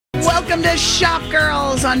Welcome to Shop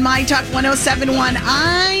Girls on My Talk 1071.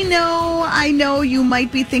 I know you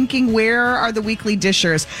might be thinking, where are the weekly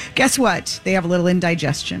dishers? Guess what? They have a little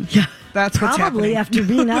indigestion. Yeah. That's what's Probably happening.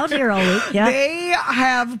 after being out here all week. Yeah. They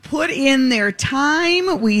have put in their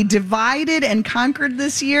time. We divided and conquered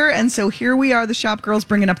this year. And so here we are, the Shop Girls,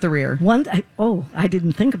 bringing up the rear. I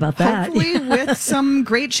didn't think about that. Hopefully with some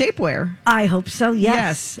great shapewear. I hope so.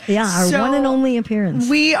 Yes. Yeah. Our So, one and only appearance.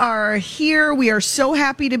 We are here. We are so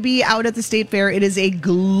happy to be out at the State Fair. It is a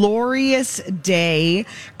glorious day.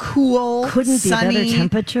 Cool. Couldn't sunny, be better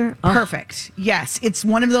temperature. Oh. Perfect. Yes. It's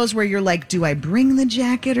one of those where you're like, do I bring the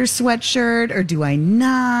jacket or sweatshirt or do I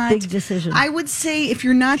not? Big decision. I would say if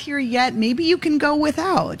you're not here yet, maybe you can go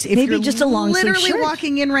without. If Maybe you're just a long sleeve literally shirt.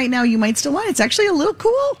 walking in right now, you might still want it. It's actually a little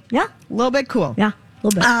cool. Yeah. A little bit cool. Yeah. A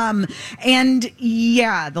little bit. And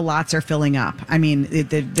yeah, the lots are filling up. I mean,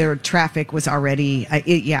 their traffic was already,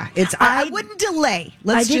 I wouldn't delay.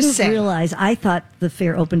 Let's just say. I didn't realize. I thought the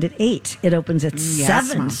fair opened at 8. It opens at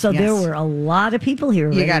 7. Mom. So there were a lot of people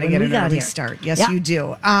here. You got to when get we an got early here. start. Yes, Yeah. you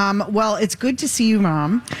do. Well, it's good to see you,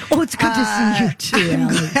 Mom. Oh, it's good to see you too. I'm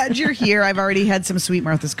Allie. glad you're here. I've already had some Sweet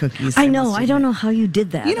Martha's cookies. I know. must I don't admit. know how you did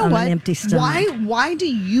that. You know on what? An empty stomach. Why do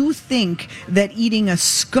you think that eating a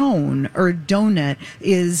scone or donut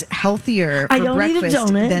is healthier I for don't eat a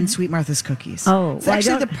breakfast donut. than Sweet Martha's cookies? Oh, it's I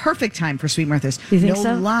actually don't- the perfect time for Sweet Martha's. You think no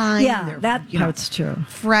so? line. Yeah, They're, that you know, part's true.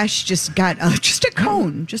 fresh. Just got just a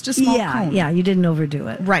cone, just a small cone. Yeah, you didn't overdo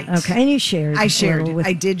it. Right. Okay, and you shared. I a shared. little with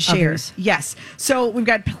I did share. others. Yes. So we've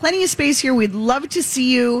got plenty of space here. We'd love to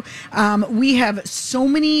see you. We have so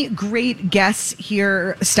many great guests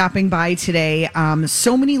here stopping by today.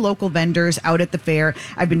 So many local vendors out at the fair.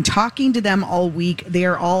 I've been talking to them all week. They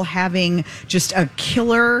are all having just a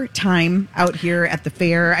killer time out here at the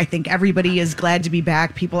fair. I think everybody is glad to be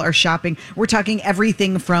back. People are shopping. We're talking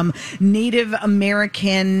everything from Native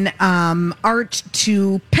American art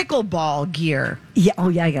to pickleball gear. Yeah. Oh,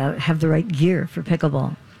 yeah. I gotta have the right gear for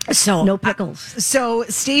pickleball. So No pickles. So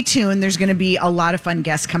stay tuned. There's going to be a lot of fun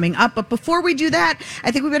guests coming up. But before we do that, I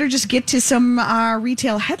think we better just get to some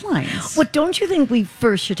retail headlines. What don't you think we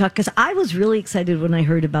first should talk? Because I was really excited when I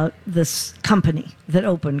heard about this company that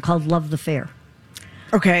opened called Love the Fair,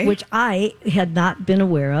 Okay. which I had not been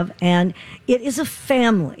aware of. And it is a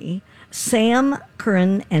family. Sam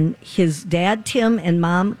Curran and his dad, Tim, and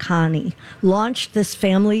mom, Connie, launched this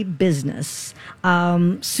family business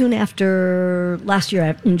soon after last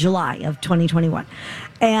year, in July of 2021.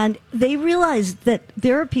 And they realized that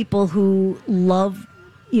there are people who love,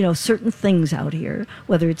 certain things out here,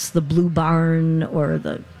 whether it's the Blue Barn or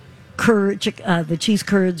the cheese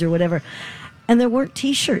curds or whatever. And there weren't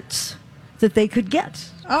T-shirts that they could get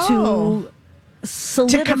Oh. to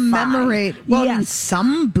solidify. to commemorate. Well, I mean, Yes.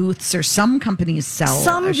 some booths or some companies sell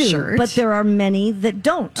Some a do, shirt. but there are many that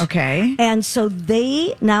don't. Okay. And so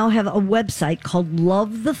they now have a website called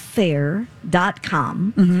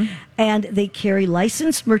lovethefair.com. And they carry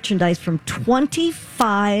licensed merchandise from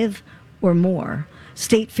 25 or more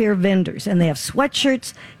state fair vendors. And they have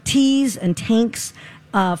sweatshirts, tees, and tanks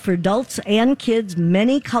for adults and kids,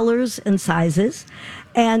 many colors and sizes.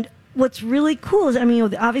 And what's really cool is,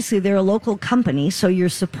 obviously they're a local company, so you're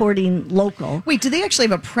supporting local. Wait, do they actually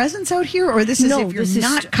have a presence out here, or this is No, if you're this is-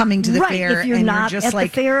 not coming to the right, fair if you're and not you're at just the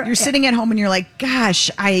like fair- you're sitting at home and you're like, gosh,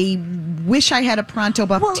 I wish I had a Pronto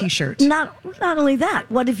Buff T-shirt. Not only that,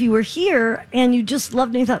 what if you were here and you just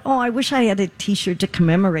loved it and you thought, oh, I wish I had a T-shirt to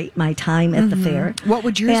commemorate my time at the fair. What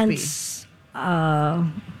would yours be?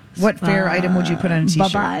 What fair item would you put on a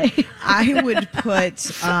T-shirt? Bye-bye. I would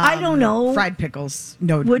put. I don't know. Fried pickles.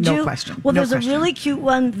 No, Would no you? question. Well, No there's question. a really cute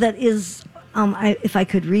one that is, if I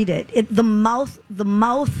could read it, the mouth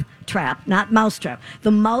trap, not mouse trap,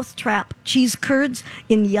 the mouth trap cheese curds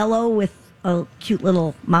in yellow with a cute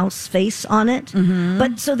little mouse face on it. Mm-hmm.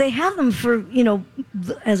 But so they have them for,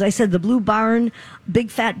 as I said, the Blue Barn,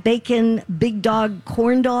 Big Fat Bacon, Big Dog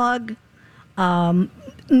Corn Dog.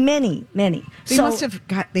 Many. They must have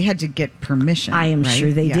they had to get permission. I am right?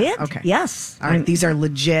 sure they Yeah, did. Okay. Yes. All right. These are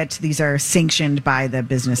legit. These are sanctioned by the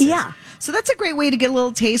businesses. Yeah. So that's a great way to get a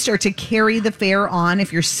little taste or to carry the fair on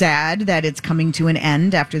if you're sad that it's coming to an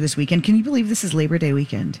end after this weekend. Can you believe this is Labor Day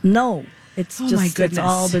weekend? No, it's Oh, just my it's goodness.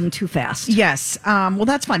 all been too fast. Yes. Well,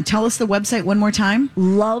 that's fun. Tell us the website one more time.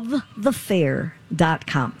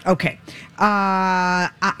 Lovethefair.com. Okay.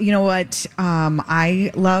 You know what?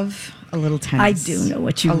 I love A little tennis. I do know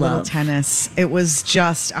what you A little love. tennis. It was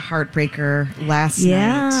just a heartbreaker last night.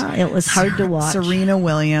 Yeah, it was hard to watch. Serena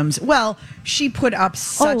Williams. Well, she put up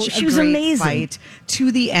such she a was great amazing. fight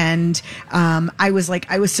to the end. I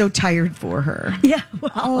was so tired for her. Yeah,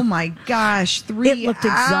 well, Oh my gosh, 3 It looked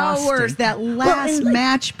exhausting. hours. That last and like-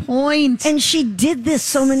 match point. and she did this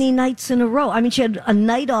so many nights in a row. I mean, she had a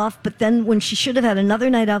night off, but then when she should have had another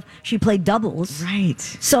night off, she played doubles. right.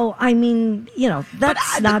 So, I mean,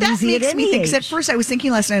 that's not that easy at makes any me think. age. 'Cause at first I was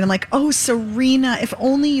thinking last night, I'm like, oh, Serena, if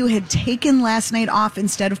only you had taken last night off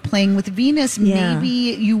instead of playing with Venus, Yeah. maybe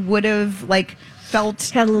you would have felt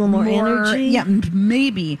Had a little more energy. Yeah,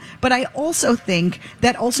 maybe. But I also think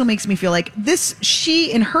that also makes me feel like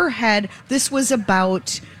she in her head, this was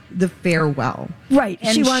about the farewell. Right.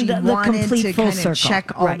 And She wanted the complete to full kind of circle.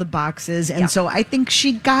 check all Right. the boxes. And Yeah. so I think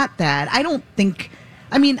she got that. I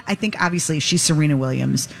think obviously she's Serena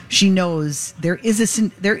Williams. She knows there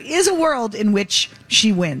is a world in which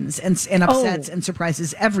she wins and upsets and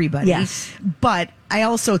surprises everybody. Yes. But I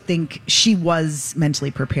also think she was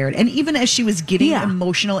mentally prepared, and even as she was getting Yeah.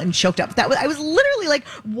 emotional and choked up, I was literally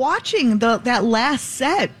watching that last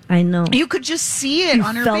set. I know. You could just see it You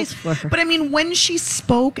on her felt face. for her. But I mean, when she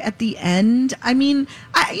spoke at the end,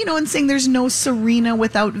 and saying there's no Serena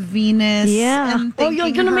without Venus. Yeah. And Oh, you're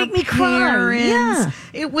thanking gonna her make me cry. parents. Yeah.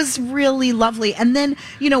 It was really lovely. And then,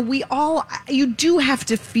 you do have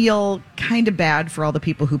to feel kind of bad for all the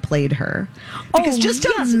people who played her. Because just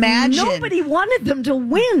to yes, imagine nobody wanted them to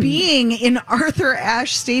win. being in Arthur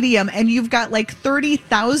Ashe Stadium and you've got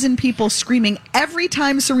 30,000 people screaming every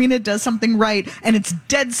time Serena does something right and it's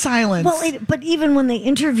dead silence. Well, but even when they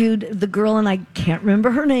interviewed the girl, and I can't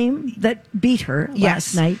remember her name, that beat her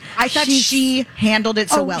last night. I thought she's- she handled it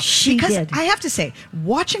so Oh, well. she because did. I have to say,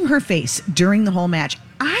 watching her face during the whole match,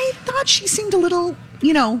 I thought she seemed a little,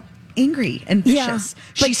 angry and Yeah,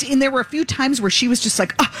 vicious. And there were a few times where she was just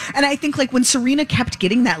like, oh, and I think when Serena kept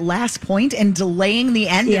getting that last point and delaying the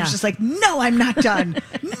end, it Yeah. was just like, no, I'm not done.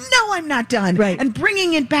 No, I'm not done. Right. And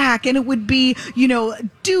bringing it back, and it would be,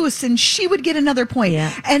 deuce, and she would get another point.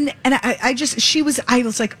 Yeah. And I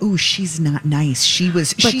was like, oh, she's not nice. She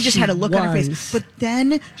just she had a look on her was. face. But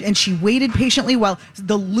then, and she waited patiently while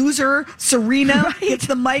the loser Serena gets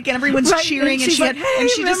the mic and everyone's Right, cheering, and she's like, "Hey,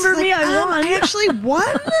 she just remember me? I won." I actually won.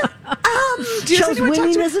 Does Shows anyone talk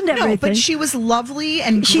winning to- isn't No, everything. but she was lovely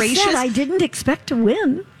and She gracious. said, "I didn't expect to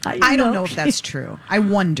win." I don't know if that's true. I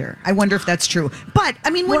wonder if that's true. But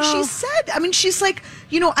when she Well- said, she's like,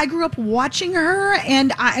 I grew up watching her,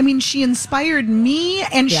 and she inspired me,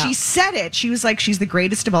 and Yeah. she said it. She was like, she's the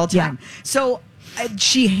greatest of all time. Yeah. So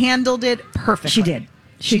she handled it perfectly. She did.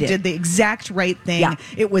 She She did. did. The exact right thing. Yeah.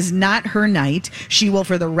 It was not her night. She will,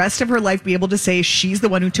 for the rest of her life, be able to say she's the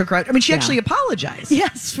one who took her out. She Yeah. actually apologized.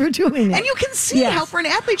 Yes, for doing it. And you can see Yes. how, for an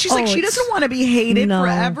athlete, she's Oh, like, she it's- doesn't want to be hated No.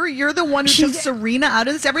 forever. You're the one who She's- took Serena out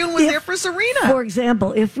of this. Everyone was If- there for Serena. For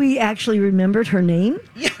example, if we actually remembered her name,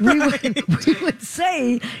 we would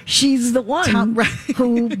say she's the one Right.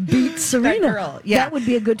 who beat Serena. That girl. Yeah. That would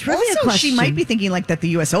be a good trivia also, question. she might be thinking that the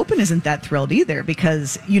U.S. Open isn't that thrilled either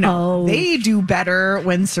because, Oh. they do better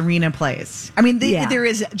when Serena plays. Yeah. There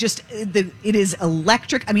is just, it is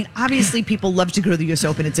electric. Obviously people love to go to the U.S.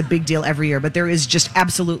 Open. It's a big deal every year, but there is just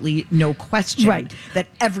absolutely no question Right. that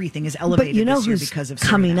everything is elevated But you know this year who's because of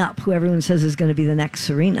coming Serena. up, who everyone says is going to be the next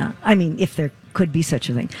Serena, if there could be such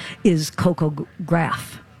a thing, is Coco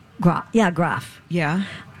Graf. Graf. Yeah.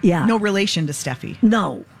 Yeah. No relation to Steffi.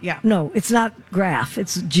 No. Yeah. No, it's not Graf.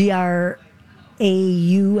 It's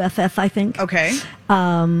Grauff, I think. Okay.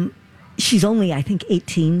 She's only, I think,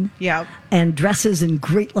 18. Yeah. And dresses in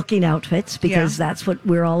great looking outfits because Yeah. that's what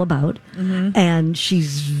we're all about. And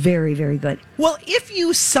she's very, very good. Well, if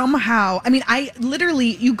you somehow, I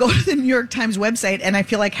literally, you go to the New York Times website and I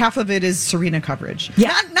feel like half of it is Serena coverage.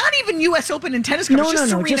 Yeah. Not even U.S. Open and tennis coverage, No,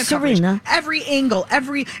 just no, no, Serena just coverage. Serena. Every angle,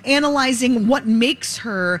 analyzing what makes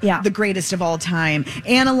her Yeah. the greatest of all time,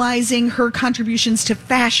 analyzing her contributions to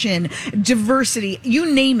fashion, diversity, you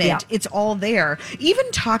name it, Yeah. it's all there. Even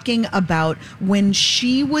talking about when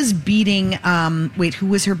she was beating, who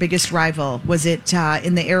was her biggest rival? Was it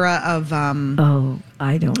in the era of... Oh,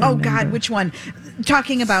 I don't Oh remember. God, which one?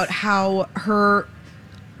 Talking about how her,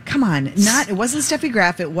 come on, it wasn't Steffi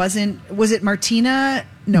Graf. Was it Martina?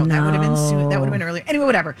 No, that would have been soon. That would have been earlier. Anyway,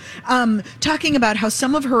 whatever. Talking about how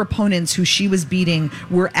some of her opponents who she was beating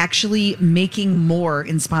were actually making more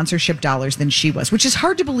in sponsorship dollars than she was, which is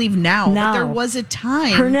hard to believe now. But Now, there was a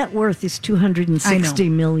time. Her net worth is $260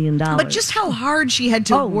 million. But just how hard she had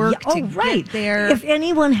to work to right. get there. If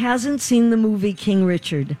anyone hasn't seen the movie King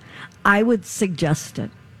Richard, I would suggest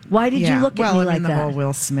it. Why did you look at me like the that? whole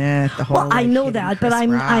Will Smith, the whole. Well, I know that, but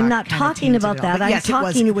I'm not kinda talking tainted about it all. that. But I'm yes,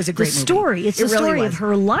 talking it was a great the movie. story. It's It the really story was. of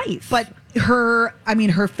her life. But her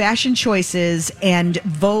fashion choices and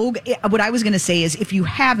Vogue, what I was going to say is if you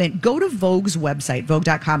haven't, go to Vogue's website,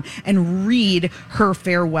 Vogue.com, and read her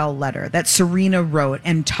farewell letter that Serena wrote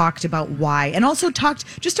and talked about why, and also talked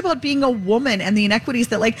just about being a woman and the inequities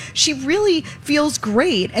that, like, she really feels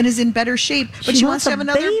great and is in better shape, but she wants to have a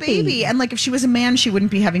another baby. And, like, if she was a man, she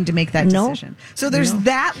wouldn't be having to make that decision. So there's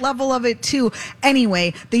that level of it, too.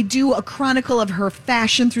 Anyway, they do a chronicle of her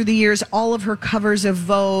fashion through the years, all of her covers of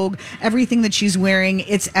Vogue, everything that she's wearing.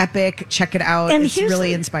 It's epic. Check it out. It's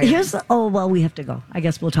really inspiring. We have to go. I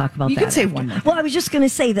guess we'll talk about that. You can say one more thing. Well, I was just going to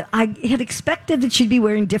say that I had expected that she'd be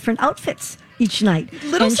wearing different outfits each night.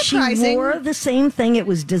 Little surprising. She wore the same thing. It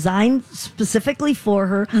was designed specifically for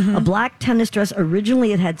her. Mm-hmm. A black tennis dress.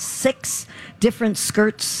 Originally, it had 6 different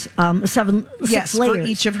skirts, 6 layers. For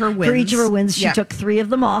each of her wins. For each of her wins. She Yeah. took 3 of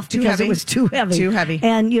them off because heavy. it was too heavy. Too heavy.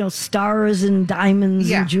 And, stars and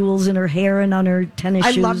diamonds and jewels in her hair and on her tennis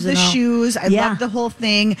shoes. I love the shoes. I love the whole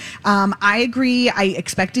thing. I agree. I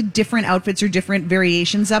expected different outfits or different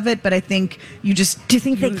variations of it, but I think you just Do you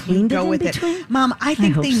think they cleaned go it in with between? it. Mom, I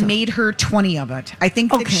think hope they so. made her 20 of it. I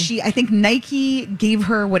think that Okay. I think Nike gave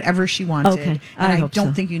her whatever she wanted. Okay. And I I hope don't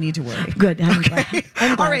so. think you need to worry. Good. I'm glad.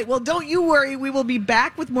 I'm glad. All right. Well, don't you worry. We will be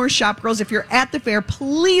back with more Shop Girls. If you're at the fair,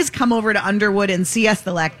 please come over to Underwood and see us.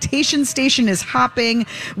 The lactation station is hopping.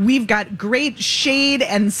 We've got great shade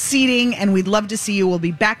and seating, and we'd love to see you. We'll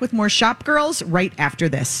be back with more Shop Girls right after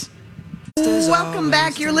this. Welcome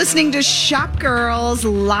back. You're listening to Shop Girls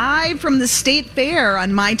live from the State Fair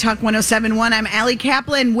on My Talk 107.1. I'm Allie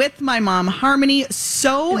Kaplan with my mom, Harmony.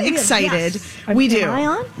 So excited. We do. Am I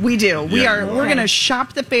on? We do. Yeah, We're going to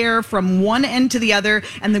shop the fair from one end to the other,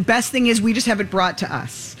 and the best thing is we just have it brought to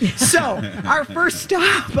us. So our first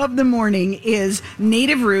stop of the morning is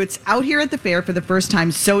Native Roots out here at the fair for the first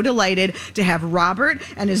time. So delighted to have Robert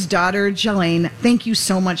and his daughter, Jelaine. Thank you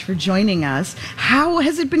so much for joining us. How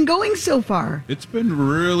has it been going so far? It's been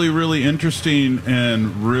really, really interesting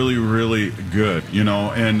and really, really good,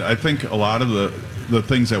 and I think a lot of the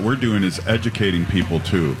things that we're doing is educating people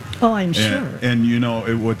too. Oh, I'm sure.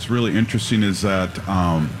 And what's really interesting is that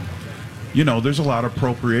there's a lot of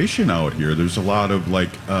appropriation out here. There's a lot of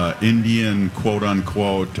Indian quote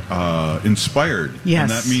unquote inspired. Yes.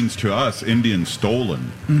 And that means to us Indian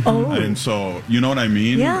stolen. Oh. And so, you know what I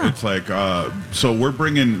mean? Yeah. It's so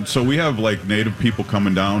we have Native people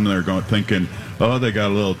coming down and they're thinking, oh, they got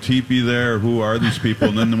a little teepee there. Who are these people?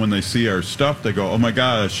 And then when they see our stuff, they go, oh my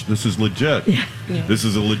gosh, this is legit. Yeah. This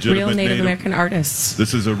is a legitimate real Native American artists.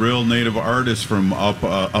 This is a real Native artist from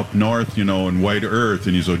up north, in White Earth,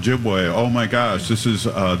 and he's Ojibwe. Oh my gosh, this is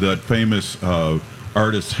that famous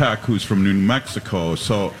artist Heck, who's from New Mexico.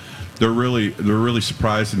 So they're really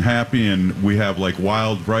surprised and happy. And we have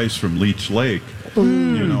wild rice from Leech Lake.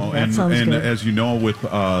 that sounds and good. as you know, with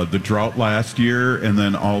the drought last year, and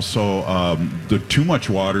then also the too much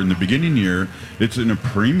water in the beginning year, it's in a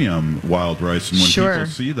premium wild rice. And when people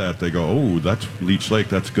see that, they go, "Oh, that's Leech Lake.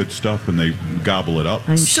 That's good stuff," and they gobble it up.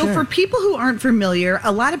 So for people who aren't familiar,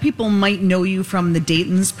 a lot of people might know you from the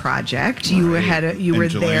Dayton's Project. You were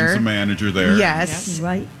Jalen's there. the manager there. Yes,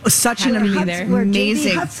 Right. Such an Happy to be there. Where amazing.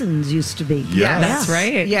 J.D. Hudson's used to be. Yes. That's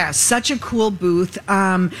right. Yeah, such a cool booth.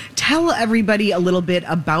 Tell everybody a little bit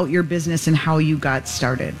about your business and how you got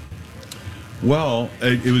started. Well,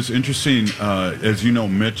 it was interesting. As you know,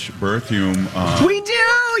 Mitch Berthium. We do,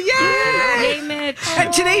 yay! Hey, Mitch.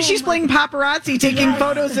 And today she's playing paparazzi, taking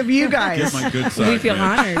photos of you Get guys. my good side. We feel Mitch.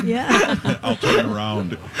 honored. Yeah. I'll turn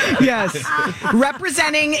around. Yes,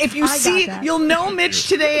 representing. If you I got see, that. you'll know Mitch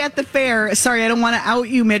today at the fair. Sorry, I don't want to out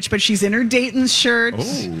you, Mitch, but she's in her Dayton's shirt.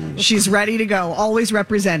 Oh. She's ready to go. Always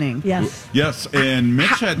representing. Yes. Yes, and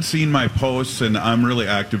Mitch had seen my posts, and I'm really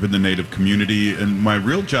active in the Native community. And my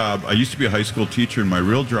real job, I used to be a high school teacher, and my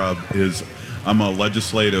real job is I'm a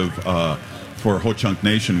legislative for Ho-Chunk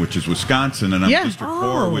Nation, which is Wisconsin, and I'm Yeah. District Oh.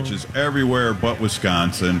 4, which is everywhere but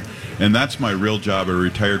Wisconsin. And that's my real job. I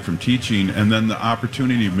retired from teaching, and then the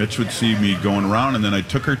opportunity, Mitch would see me going around, and then I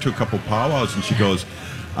took her to a couple powwows, and she goes,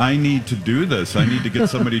 I need to do this. I need to get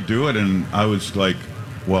somebody to do it. And I was like,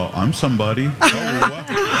 well, I'm somebody.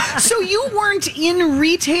 So you weren't in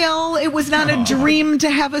retail. It was not a dream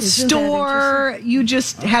to have a Isn't that store. You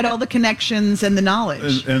just had all the connections and the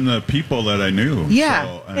knowledge. and the people that I knew. Yeah.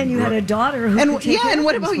 So, And you had a daughter who And could take care and of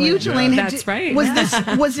what things about for you, you. Jelaine? That's right.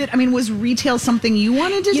 Was retail something you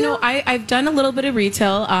wanted to do? You know, I've done a little bit of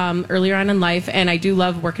retail earlier on in life, and I do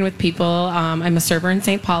love working with people. I'm a server in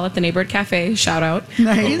St. Paul at the Neighborhood Cafe. Shout out.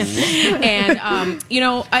 Nice. And,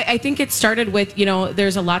 I think it started with, there's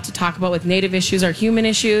there's a lot to talk about with Native issues are human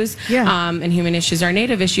issues, and human issues are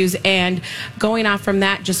Native issues. And going off from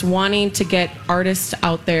that, just wanting to get artists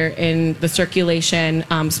out there in the circulation,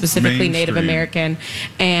 specifically Native American.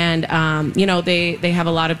 And, you know, they have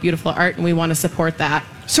a lot of beautiful art, and we want to support that.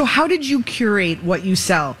 So how did you curate what you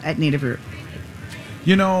sell at Native Root?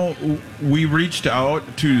 You know, we reached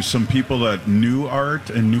out to some people that knew art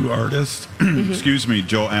and knew artists. Excuse me,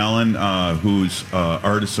 Joe Allen, who's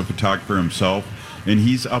artist and photographer himself, and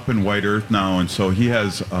he's up in White Earth now, and so he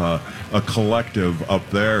has a collective up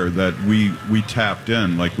there that we tapped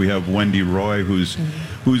in. Like we have Wendy Roy, who's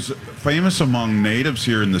famous among natives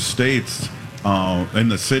here in the States, in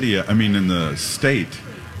the city. I mean, in the state.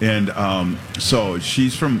 And so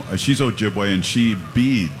she's Ojibwe, and she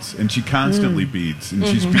beads, and she constantly beads, and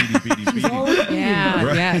she's beading. Yeah,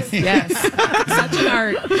 right? yes. Such an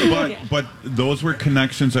art. But those were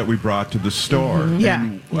connections that we brought to the store. Yeah.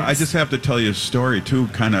 And I just have to tell you a story, too,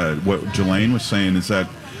 kind of what Jelaine was saying, is that,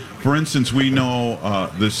 for instance, we know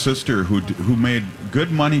this sister who made good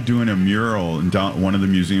money doing a mural in one of the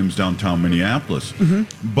museums downtown Minneapolis.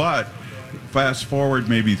 But fast forward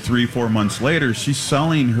maybe 3-4 months later, she's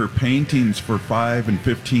selling her paintings for $5 and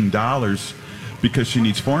 $15 because she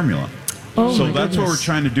needs formula. So that's what we're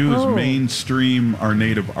trying to do is mainstream our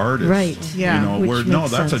Native artists. Right. Yeah. You know,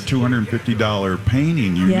 that's sense. a $250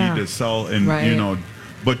 painting you need to sell, and you know,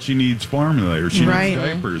 but she needs formula or she needs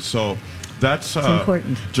diapers. So that's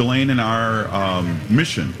important. Jelaine and our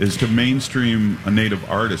mission is to mainstream a Native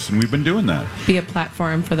artist, and we've been doing that. Be a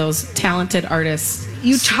platform for those talented artists.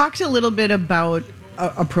 You talked a little bit about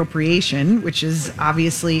appropriation, which is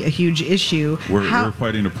obviously a huge issue. We're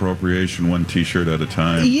fighting appropriation one T-shirt at a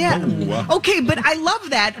time. Yeah. Oh, wow. Okay, but I love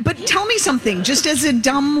that. But tell me something, just as a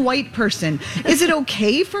dumb white person, is it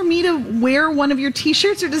okay for me to wear one of your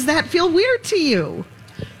T-shirts, or does that feel weird to you?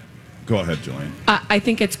 Go ahead, Jelaine. I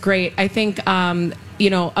think it's great. I think, you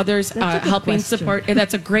know, others helping question. support.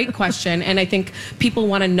 That's a great question. And I think people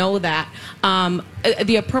want to know that.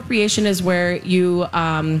 The appropriation is where you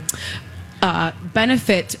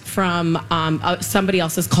benefit from somebody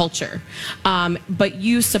else's culture. But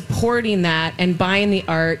you supporting that and buying the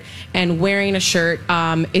art and wearing a shirt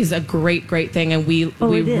is a great thing. And we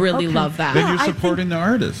really love that. Then you're supporting the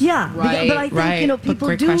artist. Yeah, Right, but I think you know people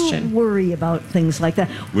Great do question. worry about things like that.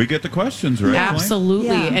 We get the questions, right? Jelaine? Absolutely.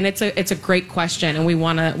 Yeah. And it's a great question, and we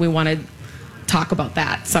want to talk about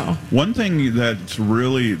that. So One thing that's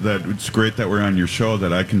it's great that we're on your show,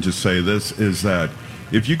 that I can just say this, is that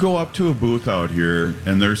if you go up to a booth out here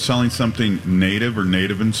and they're selling something Native or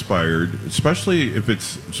Native inspired, especially if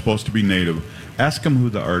it's supposed to be Native, ask them who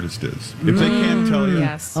the artist is. If they can't tell you,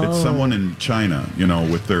 Yes. it's someone in China, you know,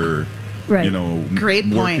 with their, Right. you know, Great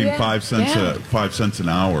point. working 5 cents an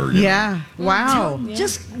hour. you know. Yeah. Wow.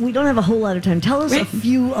 Just we don't have a whole lot of time. Tell us a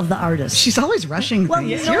few of the artists. She's always rushing Well,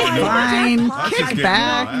 things. you know You're what? fine. That's just Kick getting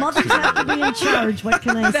back. relaxed. Mothers have to be in charge. What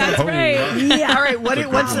can I say? That's right. Yeah. All right.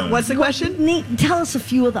 What's the question? Nate, tell us a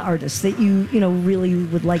few of the artists that you really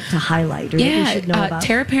would like to highlight or that we should know about.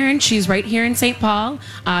 Tara Perrin, she's right here in St. Paul.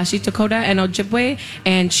 She's Dakota and Ojibwe,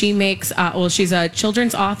 and she makes, she's a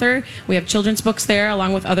children's author. We have children's books there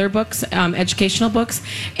along with other books, educational books,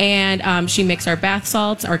 and she makes our bath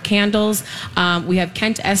salts, our candles. We have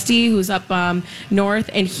Kent Esty, who's up north,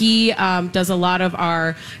 and he does a lot of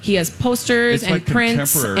he has posters It's and like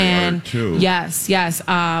prints. contemporary And art, too. Yes.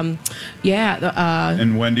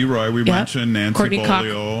 And Wendy Roy, we mentioned, Nancy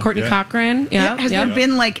Bolio. Courtney Cochran. Yeah. Has there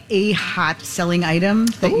been like a hot selling item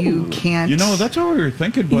that you can't? You know, that's what we were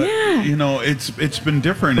thinking, but Yeah. you know, it's been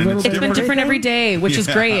different, and little it's It's been different. different every day, which is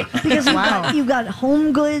great. Because you've got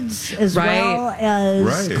home goods as Right. well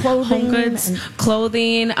as Right. clothing. Home goods, and-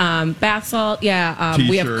 clothing, bath salt. Yeah,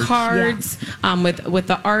 we have T-shirts. cards with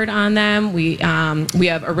the art on them. We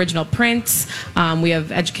have original prints. We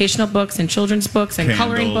have educational books and children's books and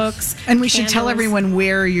coloring Candles. books. And we should tell Candles. everyone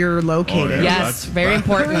where you're located. Oh, yeah. Yes, very Hurry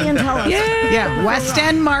important. and tell us. Yeah, West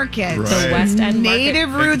End Market. Right. The West End Market.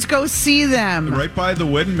 Native Roots, go see them. Right by the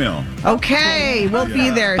windmill. Okay, we'll be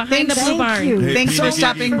there. Behind the Thanks, Blue Barn. you. Hey, Thanks for PDD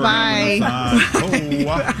stopping for by. having us on. Oh,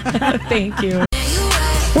 wow. Thank you.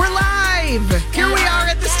 We're live. Here we are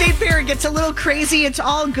at the State Fair. It gets a little crazy. It's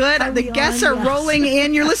all good. The we guests on? are Yes. rolling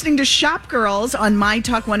in. You're listening to Shop Girls on My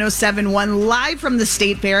Talk 107.1 live from the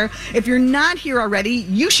State Fair. If you're not here already,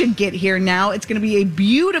 you should get here now. It's going to be a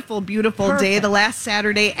beautiful, beautiful day, Perfect. the last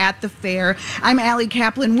Saturday at the fair. I'm Allie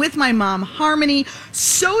Kaplan with my mom, Harmony.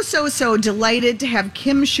 So delighted to have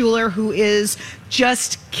Kim Schuler, who is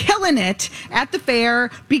just killing it at the fair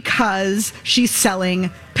because she's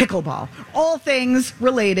selling pickleball. All things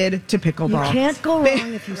related to pickleball. You can't go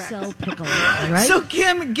wrong if you sell pickleball, right? So,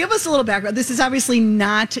 Kim, give us a little background. This is obviously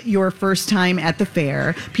not your first time at the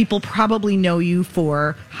fair. People probably know you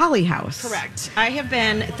for Holly House. Correct. I have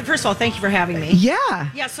been, first of all, thank you for having me. Yeah.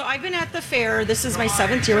 Yeah, so I've been at the fair. This is my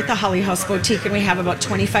 7th year with the Holly House Boutique, and we have about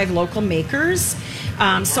 25 local makers.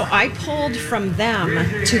 So I pulled from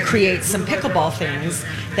them to create some pickleball things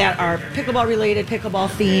that are pickleball related, pickleball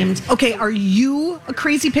themed. Okay, are you a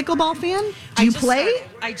crazy pickleball fan? Do you play?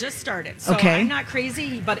 I just started. So Okay. I'm not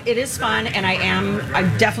crazy, but it is fun, and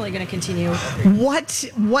I'm definitely going to continue. What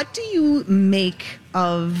do you make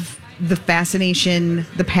of the fascination,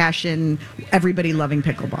 the passion, everybody loving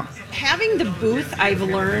pickleball? Having the booth, I've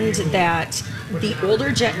learned that the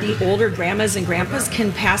older grandmas and grandpas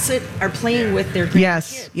can pass it, are playing with their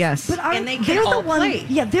grandkids. Yes. But And they can they're all the one, play.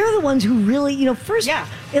 Yeah, they're the ones who really, first, Yeah.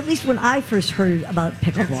 at least when I first heard about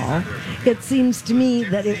pickleball, it seems to me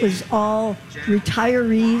that it was all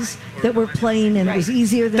retirees that were playing, and it was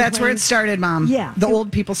easier than That's where playing. it started, Mom. Yeah. The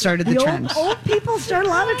old people started the trend. Old people start a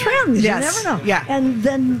lot of trends. Yes. You never know. Yeah. And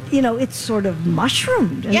then, it's sort of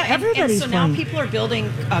mushroomed. And Yeah, and everybody's so now playing. people are building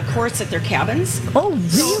courts at their cabins. Oh,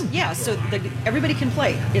 So, really? yeah, so everybody can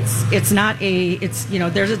play. It's not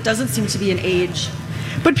there doesn't seem to be an age.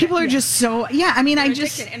 But people are just so, I mean, I They're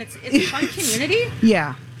just, addicted, and it's a fun community.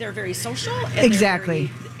 yeah. They're very social. And Exactly.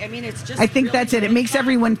 It's just. I think really, that's it. It really makes fun.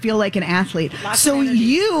 everyone feel like an athlete. Lots So of energy.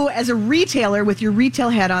 you, as a retailer with your retail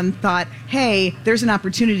hat on, thought, hey, there's an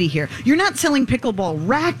opportunity here. You're not selling pickleball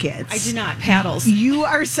rackets. I do not paddles. You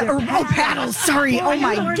are paddles. Sorry. Oh, Oh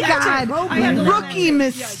my I learned God. that. I had to learn Rookie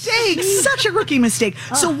mistake. Such a rookie mistake.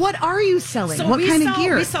 So what are you selling? So what we kind sell, of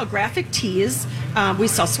gear? We sell graphic tees. We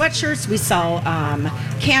sell sweatshirts. We sell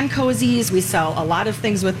can cozies. We sell a lot of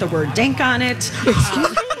things with the word "dink" on it. Excuse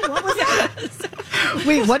me? What was that?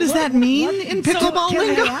 Wait, what does that mean in pickleball can I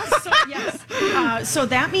lingo? ask? So, yes. So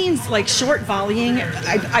that means like short volleying.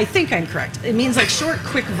 I think I'm correct. It means like short,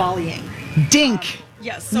 quick volleying. Dink.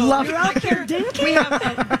 Yes. So Love you're it. out there dinking. We have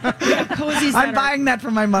cozies. I'm that buying that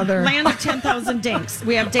for my mother. are land of 10,000 dinks.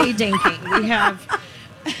 We have day dinking. We have.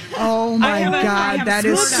 Oh my I have God, that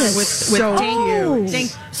is smoothness with so Oh, cute.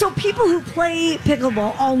 Dink. so people who play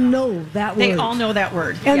pickleball all know that word. They all know that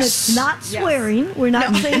word. And Yes. it's not Yes. swearing. We're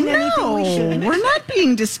not saying anything we No, shouldn't. we're not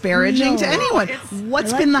being disparaging to No. anyone.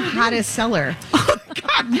 What's I been the like your hottest seller? Oh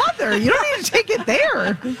God, Mother, you don't need to take it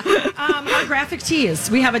there. Our graphic tees.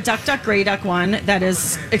 We have a Duck Duck Gray Duck one that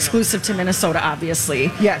is exclusive to Minnesota, obviously.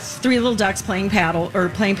 Yes. 3 little ducks playing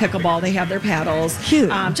playing pickleball. They have their paddles. Cute.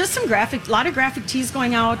 Just some a lot of graphic tees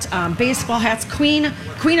going out. Baseball hats. Queen of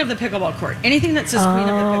the pickleball court. Anything that says Queen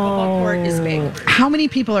of the pickleball court is big. How many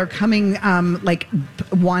people are coming,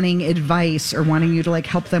 wanting advice or wanting you to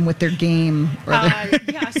help them with their game? Or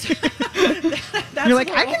Yes. you're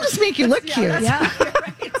like, I can just make you look cute. Yeah.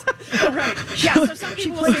 Right. Yeah, so some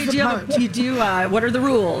people will say, what are the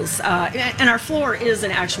rules? And our floor is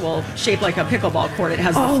an actual shape like a pickleball court. It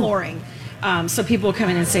has the flooring. So people will come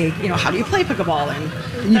in and say, how do you play pickleball?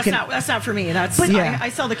 And that's not for me. I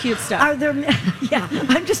sell the cute stuff. Are there? Yeah,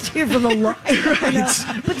 I'm just here for the look.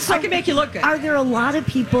 But so, I can make you look good. Are there a lot of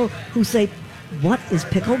people who say, "What is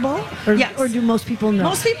pickleball?" Or, Yes. or do most people know?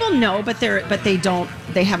 Most people know, but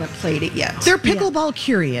they haven't played it yet. They're pickleball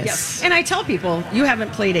curious. Yes. And I tell people, you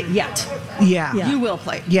haven't played it yet. Yeah. Yeah. You will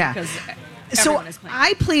play. Yeah. Because So everyone is playing.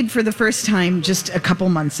 I played for the first time just a couple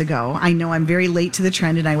months ago. I know I'm very late to the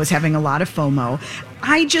trend and I was having a lot of FOMO.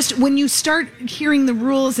 When you start hearing the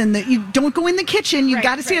rules and that you don't go in the kitchen, you Right,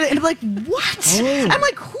 got to say right. that. And I'm like, what? Oh. I'm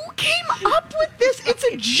like, who came up with this? It's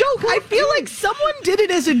a joke. I feel like someone did it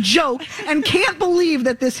as a joke and can't believe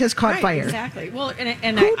that this has caught Right, fire. Exactly. Well,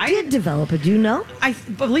 and Who I did develop it? Do you know? I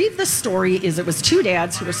believe the story is it was 2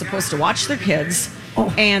 dads who were supposed to watch their kids,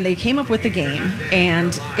 and they came up with the game.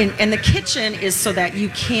 And the kitchen is so that you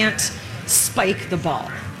can't spike the ball,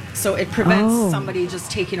 so it prevents somebody just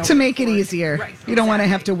taking over To make it the court. easier. Right, You don't want to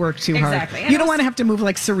exactly. have to work too Exactly. hard. And You don't also- want to have to move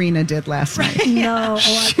like Serena did last night. No.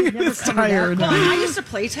 She could never was cover that. tired. Well, I used to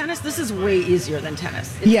play tennis. This is way easier than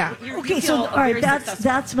tennis. Yeah. You Okay, feel so all right, very that's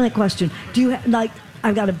successful. my question. Do you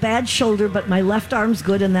I've got a bad shoulder, but my left arm's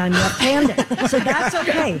good, and I'm left-handed, so that's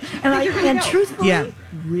okay. And truthfully, Yeah.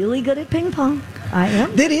 really good at ping pong. I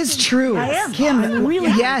am. That is true. I am. Kim, I'm really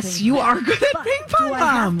good at yes, ping you pong. are good at But ping pong, do I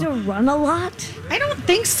have Mom. to run a lot? I don't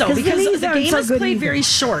think so 'Cause the because knees the aren't game so is good played either. very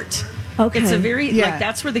short. Okay. It's a very Yeah. like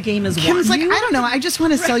that's where the game is won. Kim's like, I don't know. I just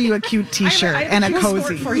want to sell you a cute T-shirt I have and a cute sport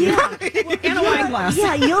cozy. for you. And a wine glass.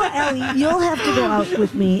 Yeah, you'll have to go out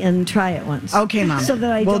with me and try it once. Okay, Mom. So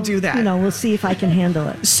that We'll don't, do that. We'll see if I can handle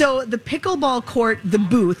it. So the pickleball court, the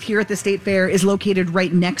booth here at the State Fair, is located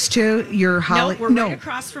right next to your No, we're right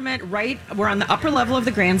across from it. We're on the upper level of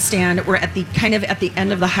the grandstand. We're at the kind of at the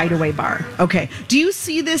end of the hideaway bar. Okay. Do you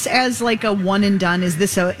see this as like a one and done? Is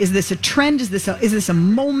this a trend? Is this a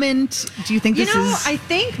moment? Do you think this is? I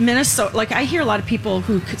think Minnesota. Like I hear a lot of people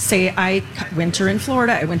who could say, "I winter in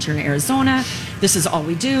Florida. I winter in Arizona. This is all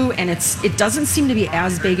we do," and it doesn't seem to be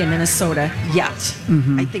as big in Minnesota yet.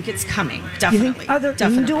 I think it's coming. You Definitely. think, are there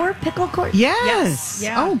Definitely. indoor pickle courts? Yes.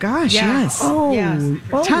 Yeah. Oh gosh, Yeah. yes. Oh,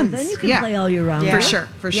 Yes. Tons. Then you can Yeah. play all year round. Yeah. For sure.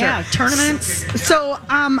 Yeah, tournaments. So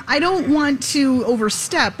I don't want to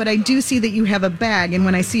overstep, but I do see that you have a bag, and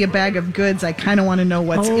when I see a bag of goods, I kind of want to know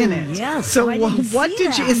what's Oh, in it. yes. So I didn't what see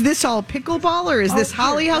did you? that. Is this all pickleball or is this here,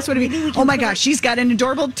 Holly House? What do maybe we we? can Oh my put gosh, it- she's got an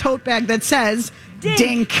adorable tote bag that says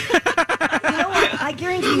Dink. You know what? I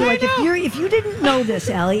guarantee you, like if you didn't know this,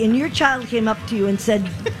 Allie, and your child came up to you and said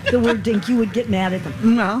the word "dink," you would get mad at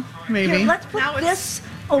them. Well, maybe. Here, let's put Now it's- this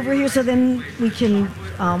over here so then we can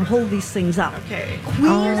hold these things up. Okay.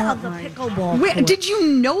 Queen of the pickleball. Wait, court. did you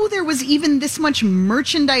know there was even this much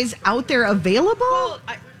merchandise out there available? Well,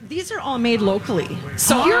 these are all made locally.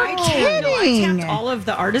 So You're I kidding. tapped all of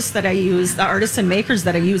the artists that I use, the artists and makers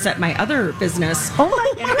that I use at my other business. Oh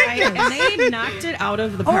my And they knocked it out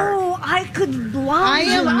of the park. Oh, I could lounge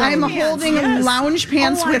in I'm those. holding yes. lounge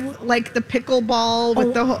pants Oh, I with like the pickleball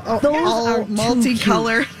with the those all are too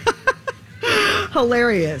multicolor.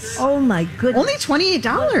 Hilarious. Oh my goodness. Only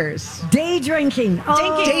 $28. Day drinking.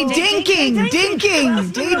 Oh, Day dinking, day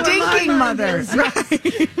dinking, mother.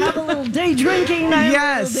 Have a little day drinking.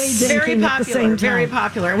 Yes. Day Very drinking at the popular. same time. Very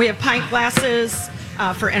popular. We have pint glasses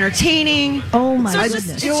for entertaining. Oh my so goodness.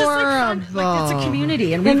 it's just like fun. Like it's a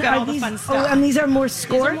community, and we've And got are all the these- fun stuff. Oh, and these are more These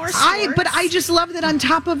scores. are more But I sports. just love that on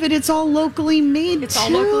top of it, it's all locally made. It's all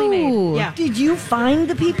locally made. Yeah. Did you find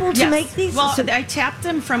the people to Yes. make these? Well, So- I tapped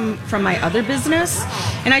them from my other business,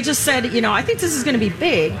 and I just said, I think this is going to be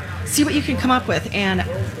big. See what you can come up with, and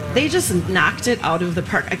they just knocked it out of the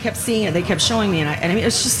park. I kept seeing it; they kept showing me, and I mean,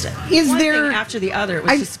 it's just Is one there- thing after the other. It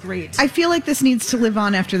was just great. I feel like this needs to live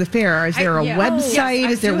on after the fair. Is there a Yeah. website?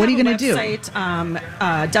 Yes, Is there? I What are you have going a to do? website,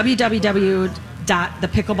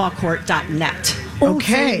 www.thepickleballcourt.net.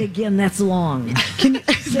 Okay. Say it again. That's long. Can you,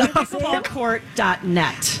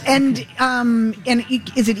 Thepickleballcourt.net. and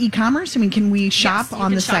is it e-commerce? I mean, can we shop you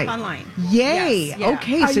on can the shop site? online. Yay! Yes, yeah.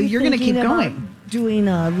 Okay, Are so you you're going to keep thinking about going. Doing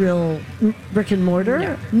a real brick and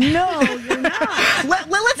mortar? No, you're not.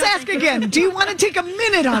 Let's ask again. Do you want to take a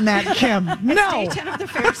minute on that, Kim? No. Day 10 of the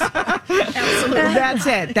fair. Absolutely. That's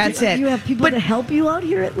it. That's it. Do you have people to help you out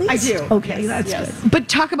here at least? I do. Okay, Yes, that's yes. good. But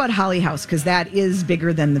talk about Holly House because that is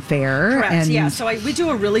bigger than the fair. Correct. And Yeah. So we do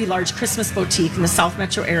a really large Christmas boutique in the South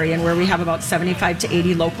Metro area, and where we have about 75 to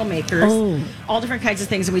 80 local makers, Oh. all different kinds of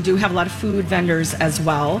things, and we do have a lot of food vendors as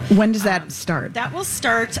well. when does that start? That will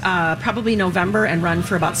start probably November and run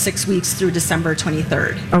for about 6 weeks through December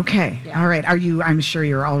 23rd. Okay. Yeah. All right. I'm sure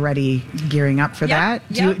you're already gearing up for Yep,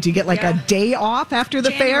 that. yep, Do you get like yeah. a day off after the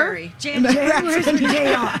January. fair? January's the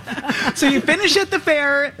day off. So you finish at the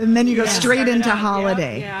fair and then you go straight Start it into out.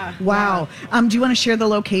 holiday. Yeah, Wow. Do you want to share the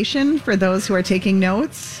location for those who are taking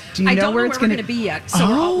notes? Do you I know don't know where where it's we're going going to be yet.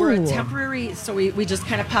 So we're Oh. a temporary, so we just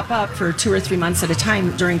kind of pop up for 2 or 3 months at a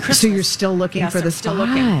time during Christmas. So you're still looking Yes, for the I'm still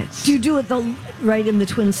looking. spots. Do you do it right in the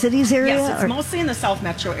Twin Cities area? Yes, it's or- mostly in the South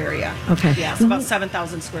Metro area. Okay. Yeah, it's about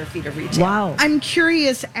 7,000 square feet of retail. Wow. I'm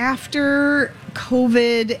curious after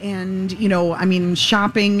COVID and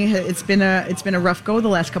shopping, it's been a rough go the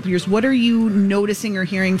last couple of years. What are you noticing or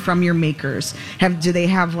hearing from your makers? Do they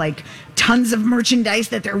have like tons of merchandise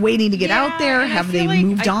that they're waiting to get out there? and I Have feel they like-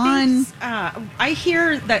 moved I on? think, I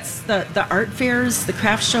hear that the art fairs, the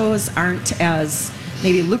craft shows aren't as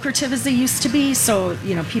maybe lucrative as they used to be. So,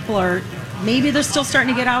 people are, maybe they're still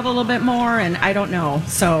starting to get out a little bit more, and I don't know.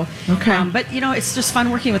 So, Okay. but it's just fun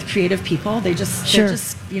working with creative people. They're Sure.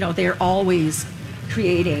 just, they're always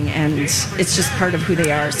creating, and it's just part of who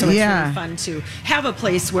they are. So it's Yeah. really fun to have a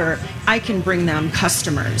place where I can bring them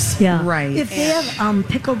customers. Yeah. Right. If they have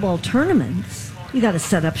pickleball tournaments, you got to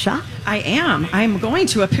set up shop. I'm going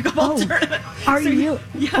to a pickleball tournament. Are So, you?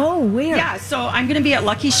 Yeah. Oh, where? Yeah, so I'm going to be at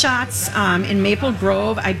Lucky Shots in Maple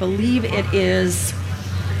Grove. I believe it is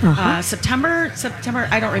September.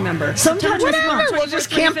 I don't remember. Sometime September this 21st, month. We'll just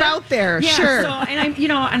 21st, camp 25th. out there. Yeah, Sure. So,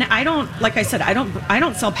 and I don't, like I said, I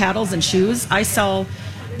don't sell paddles and shoes. I sell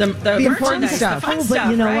the important merchandise, stuff. the fun Oh, stuff,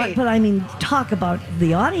 but you know right? what? But I mean, talk about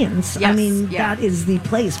the audience. I Yes, mean, yeah. that is the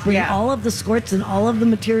place. Bring Yeah. all of the skirts and all of the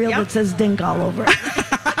material Yep. that says Dink all over it.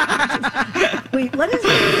 Wait, what is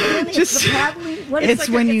it? It's Just- the paddling? What it's is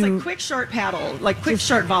when it's you- like quick short paddle, like quick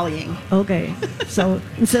short volleying. Okay, so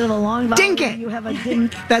instead of a long volley, Dink it. you have a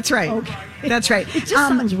dink. That's right. Okay. That's right. It just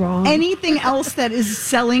sounds wrong. Anything else that is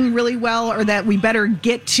selling really well or that we better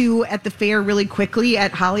get to at the fair really quickly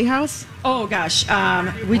at Holly House? Oh gosh,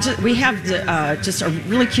 we have just a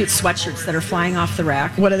really cute sweatshirts that are flying off the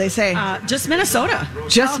rack. What do they say? Just Minnesota.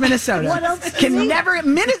 Just Minnesota. What else is Can it? never.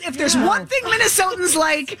 If there's one thing Minnesotans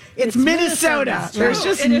like, it's Minnesota. Minnesota. There's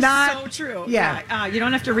just It is not. so true. Yeah. You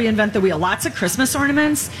don't have to reinvent the wheel. Lots of Christmas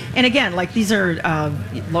ornaments, and again, like these are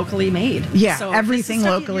locally made. Yeah, so everything this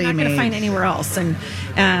is stuff locally you're not made. going to find anywhere else, and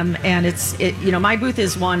my booth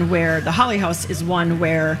is one where the Holly House is one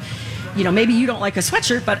where. Maybe you don't like a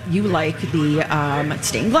sweatshirt, but you like the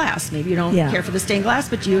stained glass. Maybe you don't Yeah. care for the stained glass,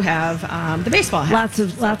 but you have the baseball hat. Lots of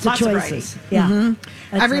variety. choices. Yeah.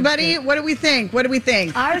 That Everybody, sounds what do we think? What do we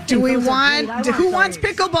think? I think Do we those are want? great. I Who want wants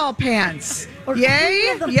those. pickleball pants? Or Yay!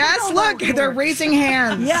 Queen of the Yes. pickleball Look, they're court. raising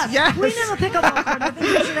hands. great. Yes. Queen of the pickleball court. I think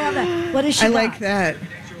we should have that. What does she I got? like that.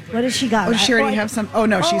 What does she got? Oh, she already I- have some. Oh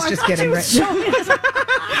no, she's I just thought kidding. she was Right? showing us-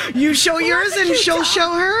 You show yours and did you she'll tell-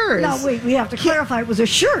 show hers. No, wait. We have to clarify. It was a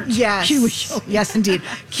shirt. Yes. She was showing. Yes, indeed.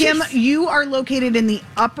 Kim, you are located in the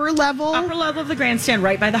upper level. Upper level of the grandstand,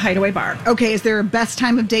 right by the Hideaway Bar. Okay, is there a best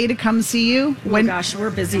time of day to come see you? Oh gosh, we're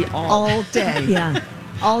busy all day. Yeah.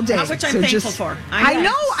 All day. Which I'm thankful for. I I'm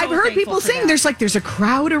know. so I've heard thankful people for saying that. there's a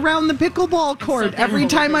crowd around the pickleball court every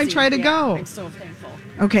time I try to go. I'm so thankful.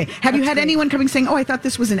 Okay. Have you That's had great. anyone coming saying, "Oh, I thought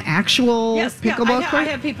this was an actual pickleball I court"?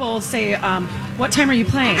 have people say, "What time are you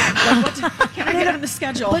playing? Can I get on the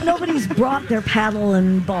schedule?" But nobody's brought their paddle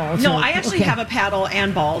and balls. No, right? I actually Okay. have a paddle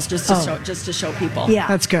and balls just to show people. Yeah.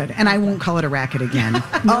 That's good, and I won't call it a racket again.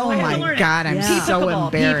 Oh I had to my learn it. God, I'm Yeah. so Pickleball,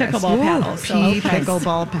 embarrassed. pickleball Ooh, paddle. So,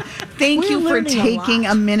 Pickleball. Thank We're you for learning a taking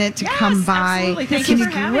lot. a minute to Yes, come by. absolutely. Thank Can you for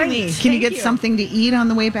having me. Can you Thank get you. something to eat on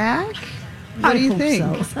the way back? What I do you hope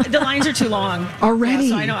think? so. The lines are too long Already?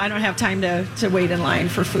 Yeah, so I don't have time to wait in line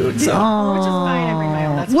for food. So which is fine. I bring my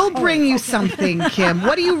own. That's We'll fine. bring you something, Kim.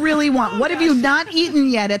 What do you really want? What have you not eaten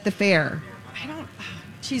yet at the fair? I don't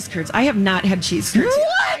cheese curds. I have not had cheese curds.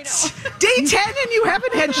 What? Day 10 and you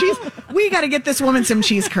haven't had cheese? We got to get this woman some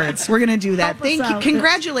cheese curds. We're going to do that. Help us Thank you. out.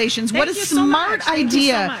 Congratulations. What a Thank you so smart much. Thank you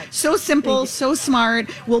idea. so much. So simple, so smart.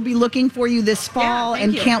 We'll be looking for you this fall thank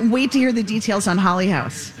and you. can't wait to hear the details on Holly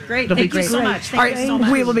House. Great. It'll be Thank you great. so much. Thank All right, you so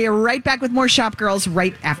much. we will be right back with more Shop Girls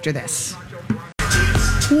right after this.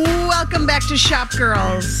 Welcome back to Shop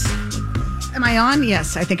Girls. Am I on?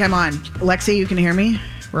 Yes, I think I'm on. Alexia, you can hear me?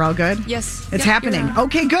 We're all good? Yes. It's Yep, happening. you're on.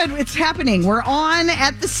 Okay, good. It's happening. We're on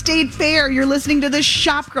at the State Fair. You're listening to the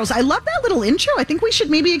Shop Girls. I love that little intro. I think we should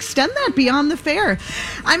maybe extend that beyond the fair.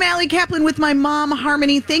 I'm Allie Kaplan with my mom,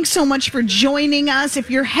 Harmony. Thanks so much for joining us. If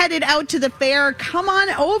you're headed out to the fair, come on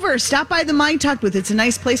over. Stop by the My Talk booth. It's a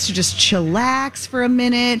nice place to just chillax for a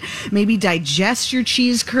minute, maybe digest your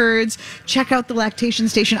cheese curds, check out the lactation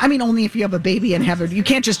station. I mean, only if you have a baby and have it. You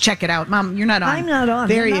can't just check it out. Mom, you're not on. I'm not on.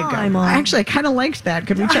 There you No, go. I'm on. Actually, I kind of liked that.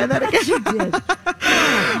 Could we try that again? You did.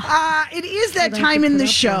 It is that I'd like time to in put the up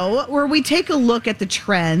show where we take a look at the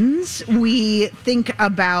trends. We think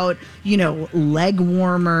about, leg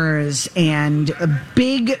warmers and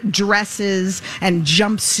big dresses and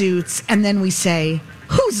jumpsuits. And then we say,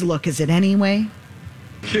 whose look is it anyway?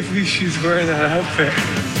 Can't believe she's wearing that outfit.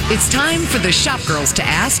 It's time for the Shop Girls to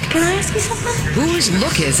ask, Can I ask you something? whose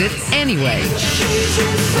look is it anyway?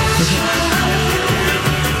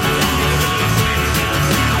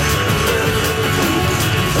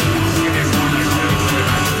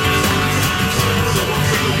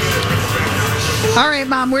 All right,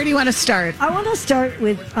 Mom, where do you want to start? I want to start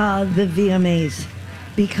with the VMAs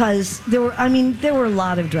because there were a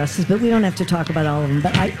lot of dresses, but we don't have to talk about all of them.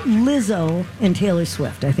 But Lizzo and Taylor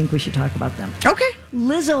Swift, I think we should talk about them. Okay.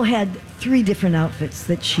 Lizzo had 3 different outfits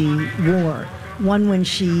that she wore. One when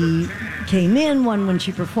she came in, one when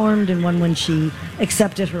she performed, and one when she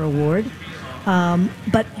accepted her award.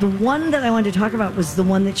 But the one that I wanted to talk about was the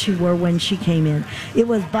one that she wore when she came in. It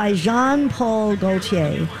was by Jean-Paul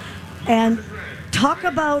Gaultier. And talk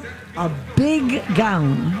about a big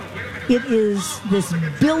gown. It is this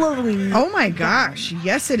billowy... Oh, my gosh.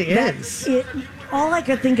 Yes, it is. All I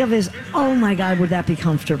could think of is, oh my God, would that be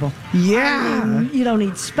comfortable? Yeah. I mean, you don't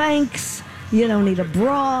need Spanx. You don't need a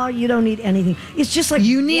bra. You don't need anything. It's just like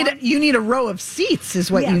You need a row of seats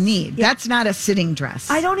is what you Yes, need. yeah. That's not a sitting dress.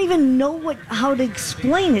 I don't even know how to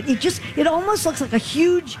explain it. It almost looks like a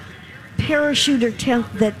huge parachute or tent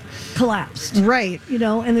that collapsed. Right. You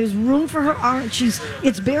know, and there's room for her arm.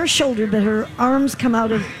 It's bare shouldered, but her arms come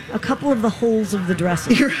out of a couple of the holes of the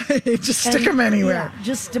dresses. You're right. Just stick them anywhere. Yeah,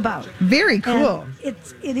 just about. Very cool. And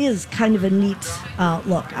it is kind of a neat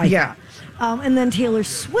look. I Yeah. think. And then Taylor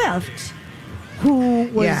Swift, who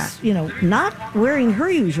was, not wearing her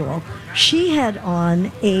usual. She had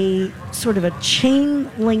on a sort of a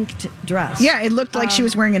chain-linked dress. Yeah, it looked like she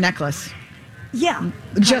was wearing a necklace. Yeah.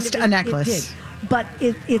 Just kind a of, necklace. It did. But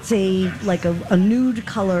it's a nude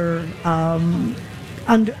color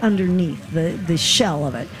underneath the shell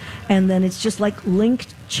of it. And then it's just like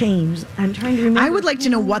linked chains. I'm trying to remember. I would like to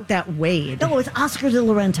know what that weighed. No, it's Oscar de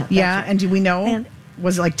la Renta. That's Yeah, right. and do we know? And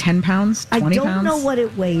was it like 10 pounds, 20 I don't pounds? know what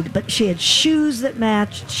it weighed, but she had shoes that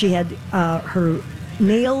matched. She had her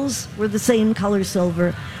nails were the same color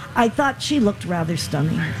silver. I thought she looked rather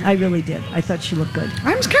stunning. I really did. I thought she looked good.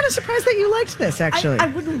 I'm kind of surprised that you liked this, actually. I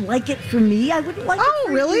wouldn't like it for me. I wouldn't like it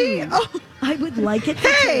for really? you. Oh. I would like it for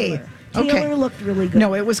Hey! Taylor. Okay. Taylor looked really good.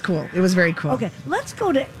 No, it was cool. It was very cool. Okay, let's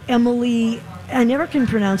go to Emily. I never can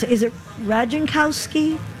pronounce it. Is it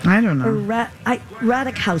Radzinkowski? I don't Or know.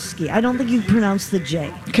 Radikowski. I don't think you pronounce the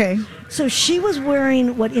J. Okay. So she was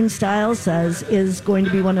wearing what In Style says is going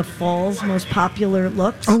to be one of fall's most popular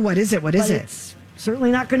looks. Oh, what is it? What is But it? it's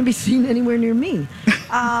certainly not going to be seen anywhere near me.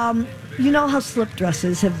 You know how slip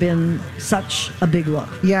dresses have been such a big look.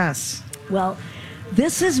 Yes. Well,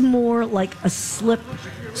 this is more like a slip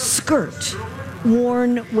skirt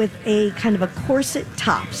worn with a kind of a corset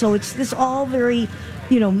top. So it's this all very,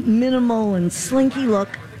 minimal and slinky look.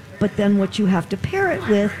 But then what you have to pair it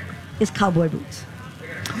with is cowboy boots.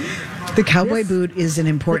 The cowboy boot is an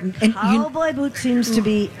important... and Cowboy boot seems to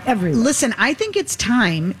be everywhere. Listen, I think it's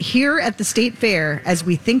time here at the State Fair, as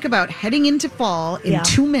we think about heading into fall in Yeah.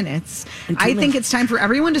 2 minutes, In 2 I think minutes. it's time for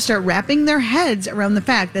everyone to start wrapping their heads around the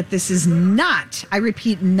fact that this is not, I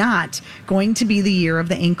repeat, not going to be the year of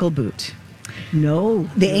the ankle boot. No.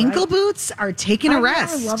 The you're ankle right. boots are taking I a never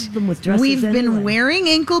rest. loved them with dresses We've been anyway. wearing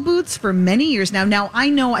ankle boots for many years now. Now,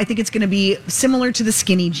 I think it's going to be similar to the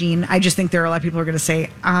skinny jean. I just think there are a lot of people who are going to say,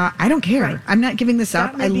 I don't care. Right. I'm not giving this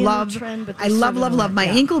That up. may I be a new love, trend, but I they're love, still love, gonna love work, my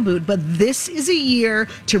yeah. ankle boot. But this is a year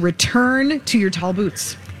to return to your tall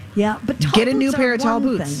boots. Yeah, but tall Get a new boots pair are of tall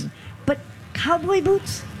one boots. thing. But cowboy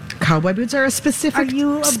boots? Cowboy boots are a Are specific,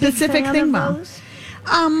 you a specific big fan thing, of Mom. those?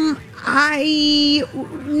 Well, I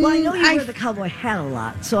know you wear the cowboy hat a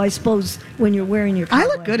lot, so I suppose when you're wearing your cowboy I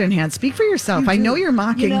look good in hats. Speak for yourself. I do. know you're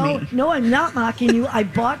mocking me. No, I'm not mocking you. I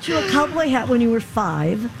bought you a cowboy hat when you were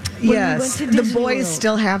 5. when we Yes, went to the Disney boys World.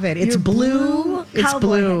 still have it. It's Your blue. It's cowboy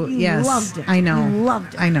blue. hat. You Yes, loved it. I know. You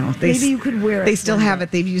loved it. I know. Maybe you could wear it. They still one have day.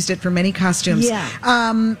 it. They've used it for many costumes. Yeah.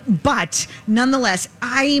 But nonetheless,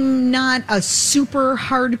 I'm not a super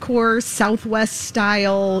hardcore Southwest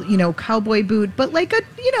style, cowboy boot, but like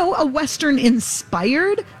a Western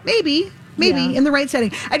inspired, maybe. Maybe Yeah. in the right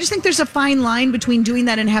setting. I just think there's a fine line between doing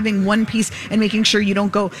that and having one piece and making sure you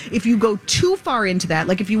don't go, if you go too far into that,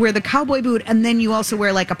 like if you wear the cowboy boot and then you also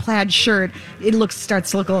wear like a plaid shirt, it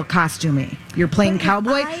starts to look a little costumey. You're playing But if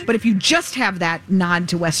cowboy, I- but if you just have that nod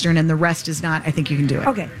to Western and the rest is not, I think you can do it.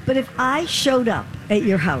 Okay, but if I showed up at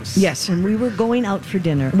your house, Yes. and we were going out for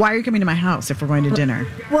dinner, Why are you coming to my house if we're going to dinner?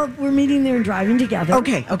 well, we're meeting there and driving together.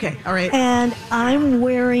 Okay, all right. And I'm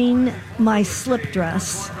wearing my slip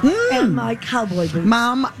dress and my cowboy boots.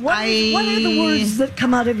 Mom, what are the words that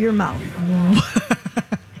come out of your mouth?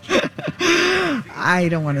 I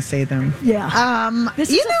don't want to say them. Yeah. This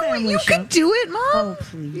is You a know what? family You show. can do it, Mom. Oh,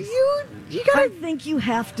 please. You I gotta. think you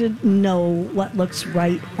have to know what looks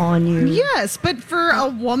right on you. Yes, but for a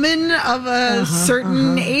woman of a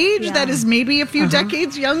certain age Yeah. that is maybe a few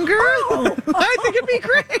decades younger, I think it'd be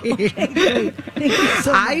great. Thank you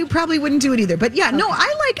so much. I probably wouldn't do it either. But yeah, no,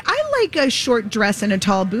 I like a short dress and a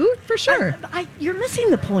tall boot for sure. You're missing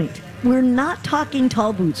the point. We're not talking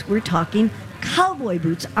tall boots. We're talking cowboy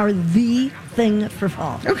boots are the thing for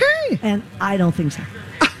fall. Okay. And I don't think so.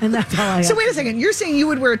 And that's how I So wait a second. You're saying you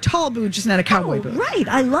would wear a tall boot, just not a cowboy boot? Right.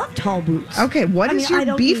 I love tall boots. Okay, what is your I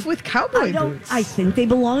don't beef need- with cowboy I don't- boots? I think they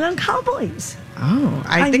belong on cowboys. Oh,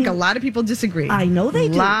 I think mean, a lot of people disagree. I know they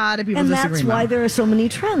do. A lot of people and disagree. that's why Mom. there are so many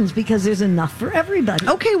trends, because there's enough for everybody.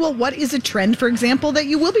 Okay, well, what is a trend, for example, that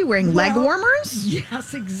you will be wearing? Leg Well, warmers?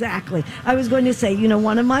 Yes, exactly. I was going to say,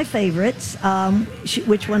 one of my favorites,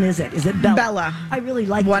 which one is it? Is it Bella? Bella. I really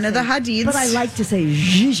like One to of the say- Hadids. But I like to say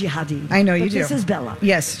Gigi Hadid. I know you But do. This is Bella.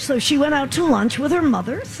 Yes. So she went out to lunch with her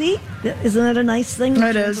mother. See? Isn't that a nice thing? It She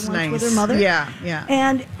went is to lunch with nice. her mother. Yeah, yeah.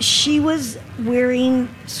 And she was wearing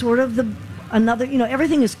sort of another,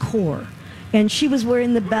 everything is core. And she was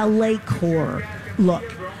wearing the ballet core look.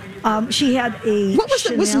 She had a What was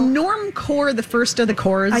it? Was Chanel- Norm Core the first of the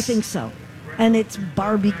cores? I think so. And it's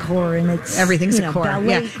Barbie core, and it's Everything's you a know, core. ballet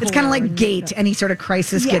Yeah, it's core kind of like and, Gate. Any sort of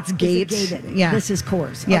crisis yeah, gets Gate. is it gated? Yeah, This is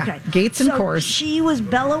cores. Yeah, Okay. Gates and So cores.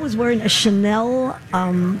 Bella was wearing a Chanel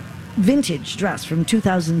vintage dress from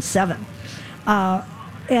 2007.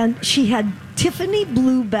 And she had Tiffany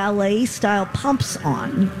blue ballet style pumps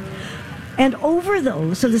on. And over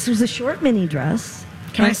those, so this was a short mini dress.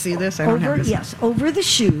 Can I And see this? I don't have this. Yes, over the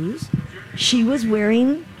shoes, she was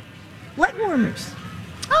wearing leg warmers.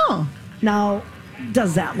 Oh, Now,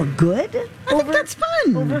 does that look good? I think that's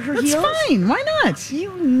fun. Over her That's heels? fine. Why not?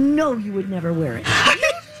 You know you would never wear it.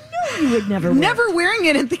 You would never wear Never it. wearing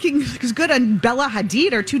it and thinking it's good on Bella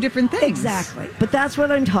Hadid are two different things. Exactly. But that's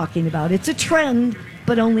what I'm talking about. It's a trend,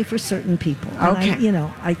 but only for certain people. And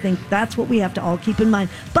Okay. I think that's what we have to all keep in mind.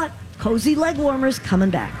 But cozy leg warmers coming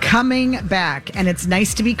back. Coming back, and it's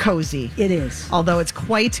nice to be cozy. It is. Although it's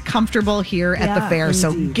quite comfortable here at the Yeah, fair. So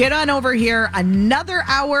indeed. get on over here. Another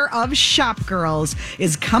hour of Shop Girls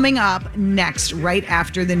is coming up next, right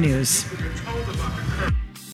after the news.